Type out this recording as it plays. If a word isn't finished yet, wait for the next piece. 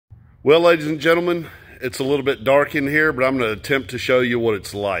Well, ladies and gentlemen, it's a little bit dark in here, but I'm going to attempt to show you what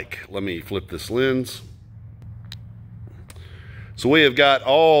it's like. Let me flip this lens. So we have got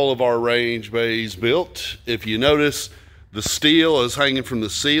all of our range bays built. If you notice, the steel is hanging from the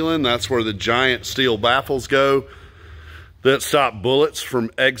ceiling. That's where the giant steel baffles go that stop bullets from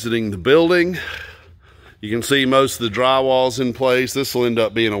exiting the building. You can see most of the drywall's in place. This will end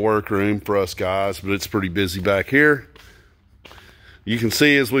up being a workroom for us guys, but it's pretty busy back here. You can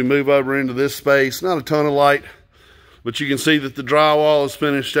see as we move over into this space, not a ton of light, but you can see that the drywall is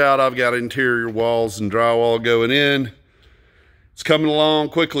finished out. I've got interior walls and drywall going in. It's coming along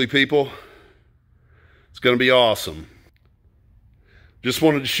quickly, people. It's going to be awesome. Just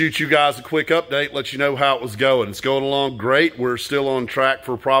wanted to shoot you guys a quick update, let you know how it was going. It's going along great. We're still on track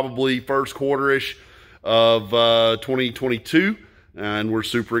for probably first quarter-ish of 2022, and we're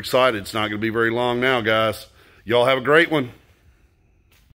super excited. It's not going to be very long now, guys. Y'all have a great one.